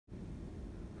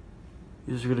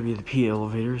These are going to be the P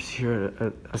elevators here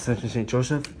at Ascension St.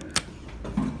 Joseph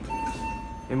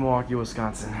in Milwaukee,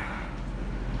 Wisconsin.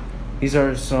 These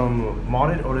are some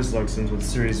modded Otis Lexans with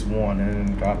Series 1,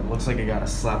 and it looks like it got a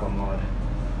slap on mod.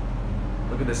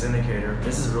 Look at this indicator.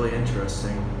 This is really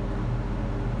interesting.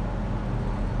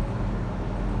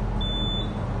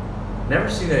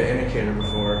 Never seen that indicator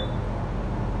before.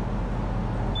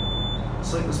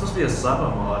 It's like, this must be a slap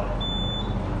on mod.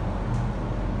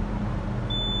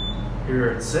 Here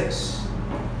at 6,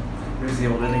 here's the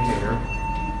old indicator.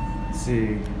 Let's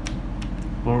see,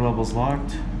 lower levels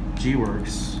locked, G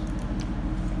works.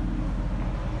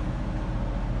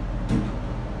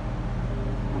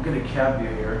 We'll get a cab view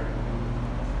here.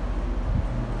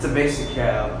 It's a basic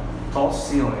cab, tall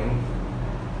ceiling,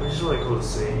 which is really cool to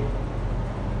see.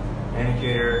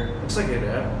 Indicator, looks like it,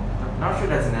 I'm not sure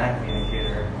that's an Acme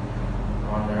indicator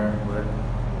on there,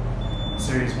 but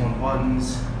Series 1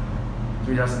 buttons.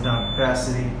 3,000 pound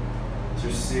capacity.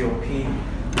 It's your COP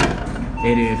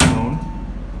 88 phone.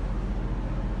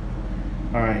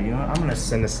 Alright, you know what? I'm gonna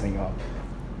send this thing up.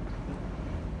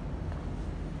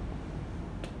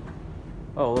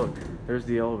 Oh, look, there's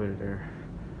the elevator there.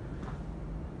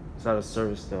 It's out of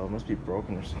service though. It must be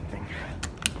broken or something.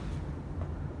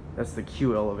 That's the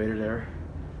Q elevator there.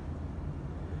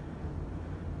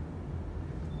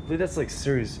 I believe that's like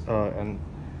Series, and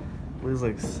I believe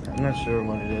it's like, I'm not sure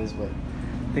what it is, but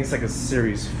I think it's like a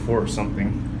Series 4 or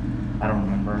something. I don't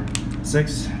remember.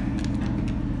 6.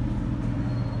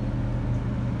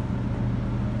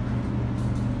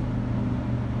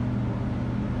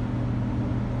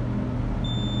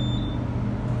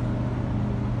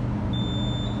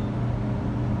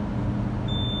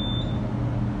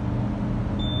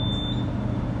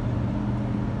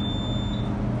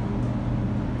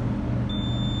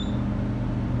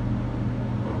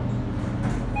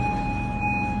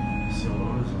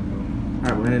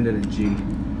 Alright, we're gonna end it in G.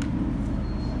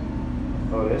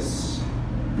 Otis.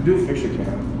 We do a fixture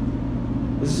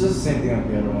cam. This is just the same thing like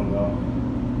the other one though.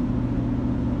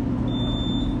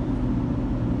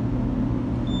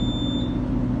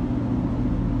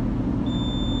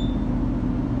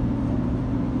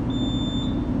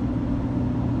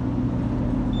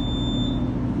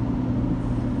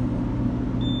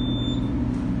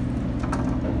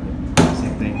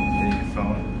 Same thing with your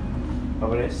phone.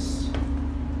 Otis.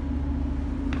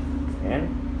 And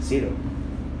see them.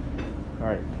 All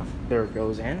right, there it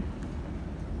goes in.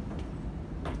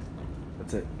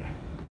 That's it.